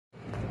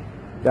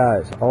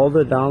Guys, all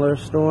the dollar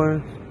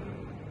stores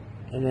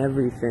and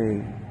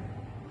everything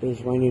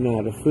is running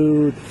out of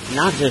food.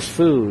 Not just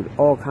food,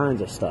 all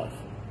kinds of stuff.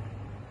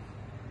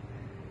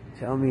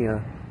 Tell me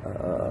a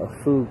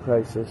food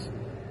crisis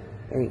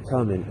ain't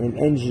coming. An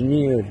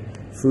engineered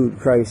food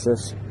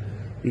crisis,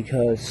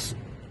 because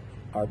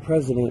our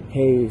president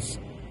pays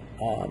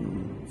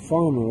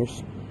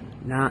farmers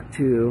not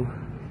to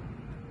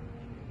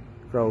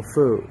grow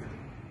food.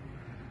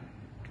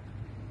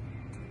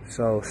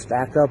 So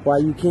stack up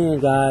while you can,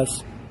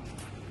 guys.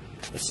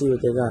 Let's see what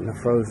they got in the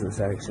frozen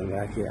section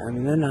back here. I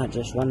mean, they're not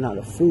just running out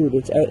of food.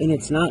 And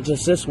it's not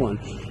just this one.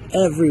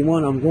 Every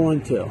one I'm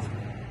going to.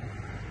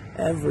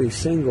 Every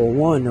single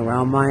one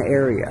around my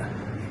area.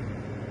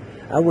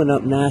 I went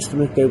up and asked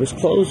them if they was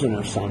closing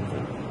or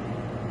something.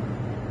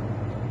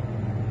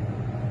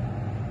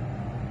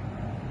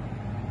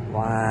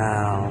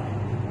 Wow.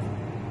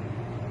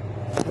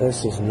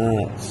 This is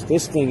nuts.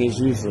 This thing is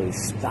usually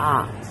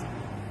stocked.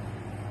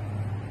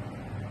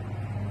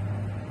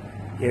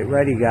 Get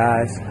ready,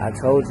 guys. I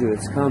told you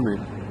it's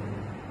coming.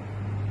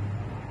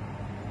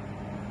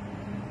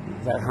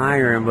 They're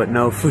hiring, but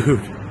no food.